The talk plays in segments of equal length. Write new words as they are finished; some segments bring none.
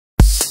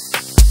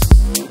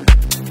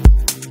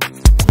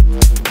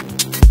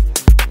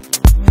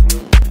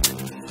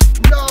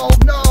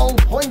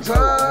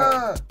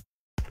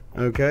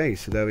Okay,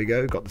 so there we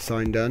go, got the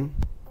sign done,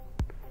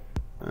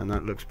 and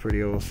that looks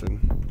pretty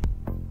awesome.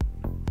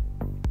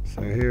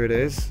 So here it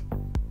is.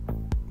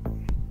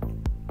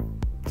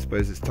 I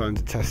suppose it's time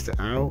to test it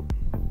out.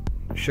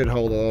 It should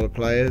hold a lot of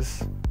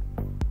players.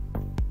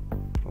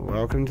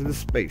 Welcome to the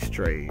space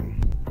train.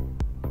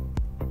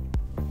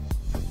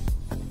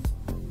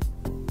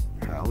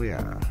 Hell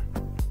yeah.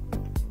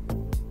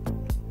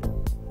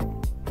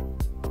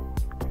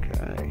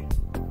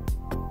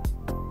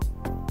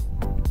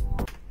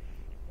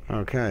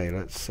 Okay,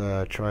 let's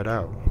try it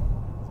out.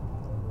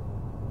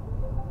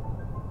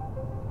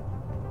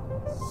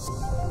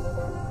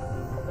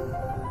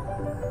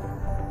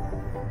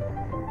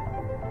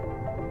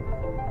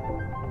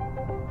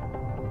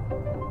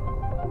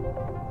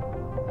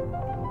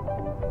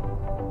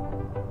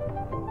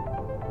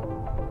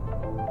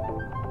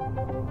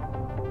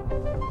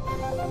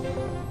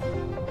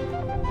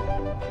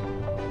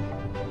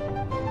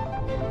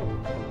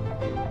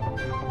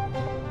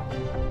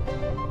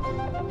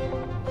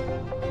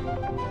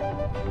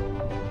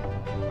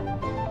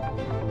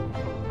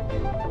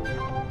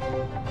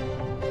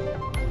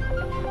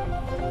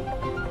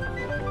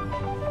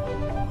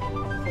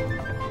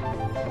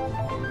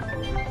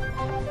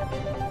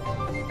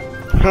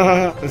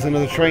 There's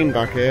another train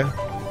back here.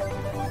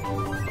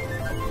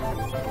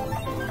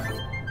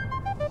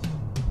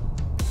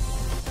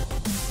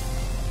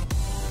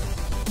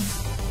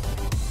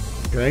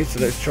 Okay,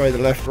 so let's try the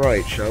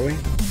left-right, shall we?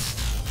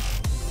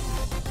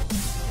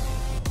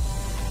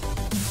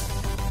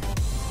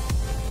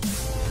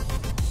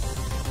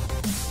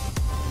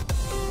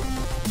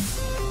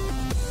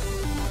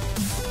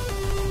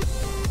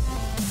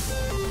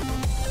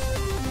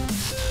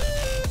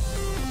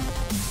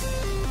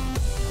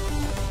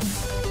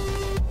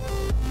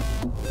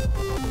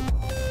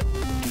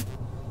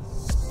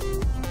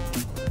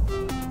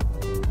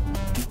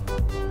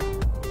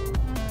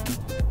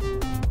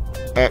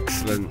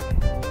 Excellent.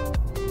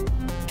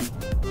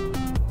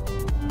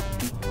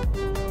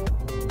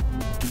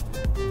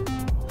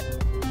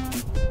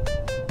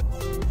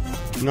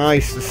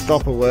 Nice, the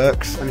stopper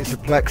works, and it's a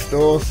plex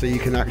door, so you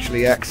can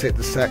actually exit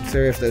the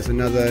sector if there's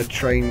another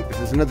train, if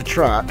there's another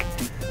track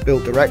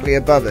built directly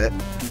above it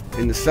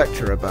in the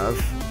sector above,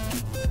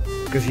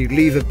 because you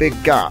leave a big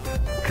gap,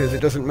 because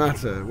it doesn't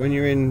matter. When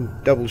you're in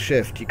double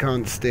shift, you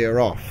can't steer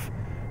off,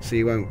 so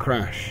you won't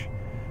crash.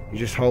 You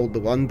just hold the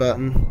one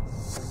button,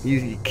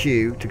 use your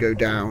Q to go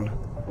down,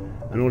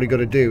 and all you got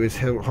to do is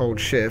hold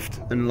shift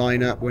and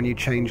line up when you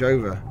change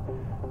over.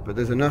 But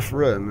there's enough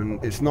room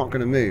and it's not going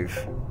to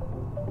move.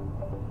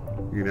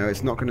 You know,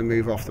 it's not going to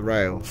move off the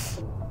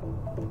rails.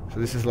 So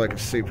this is like a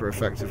super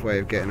effective way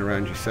of getting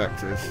around your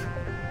sectors.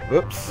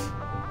 Whoops.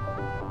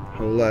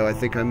 Although I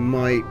think I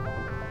might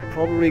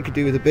probably could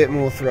do with a bit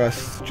more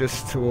thrust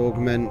just to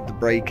augment the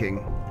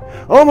braking.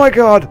 Oh my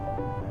god!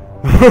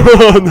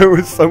 There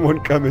was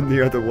someone coming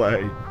the other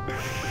way.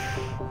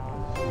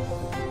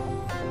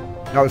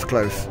 That was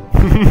close.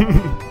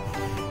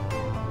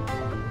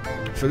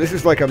 So this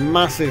is like a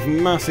massive,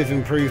 massive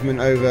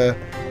improvement over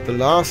the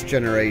last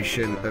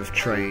generation of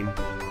train,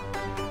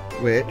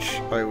 which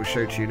I will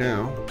show to you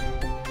now.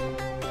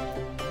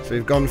 So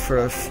we've gone for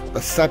a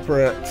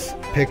separate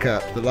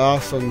pickup. The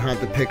last one had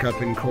the pickup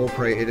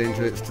incorporated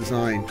into its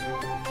design.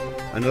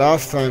 And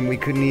last time we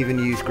couldn't even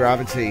use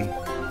gravity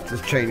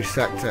to change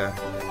sector.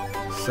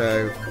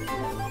 So...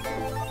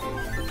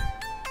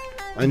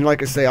 and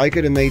like I say, I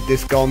could have made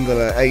this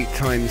gondola 8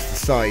 times the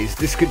size.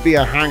 This could be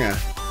a hangar,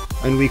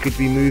 and we could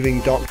be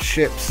moving docked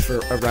ships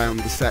around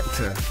the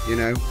sector, you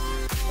know,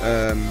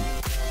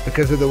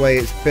 because of the way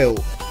it's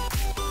built.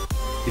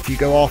 If you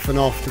go off and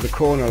off to the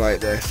corner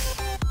like this,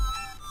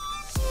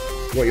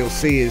 what you'll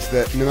see is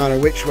that no matter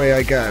which way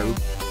I go,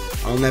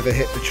 I'll never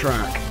hit the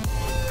track.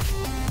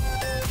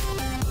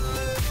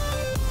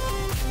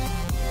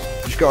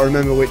 You just got to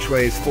remember which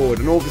way is forward,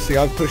 and obviously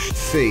I've pushed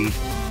C.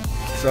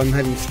 So I'm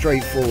heading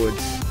straight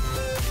forwards.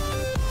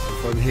 So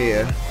if I'm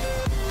here,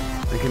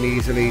 I can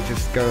easily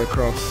just go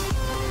across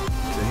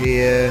to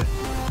here.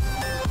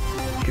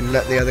 You can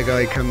let the other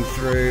guy come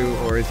through,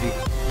 or is he...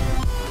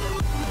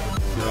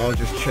 no, I'll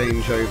just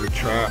change over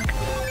track.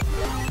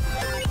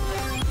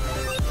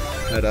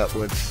 Head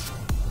upwards.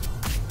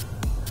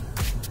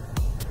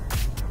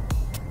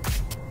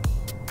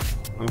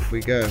 Off we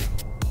go.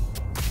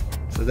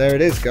 So there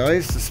it is,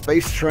 guys, the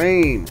space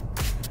train.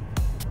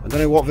 I don't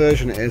know what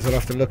version it is. I'll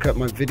have to look up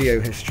my video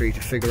history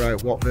to figure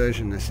out what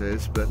version this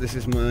is, but this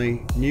is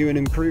my new and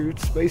improved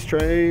space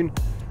train,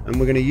 and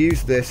we're going to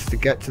use this to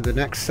get to the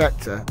next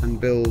sector and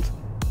build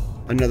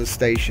another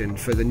station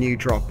for the new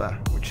dropper,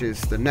 which is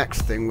the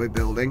next thing we're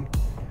building.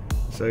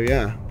 So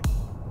yeah.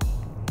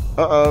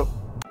 Uh-oh.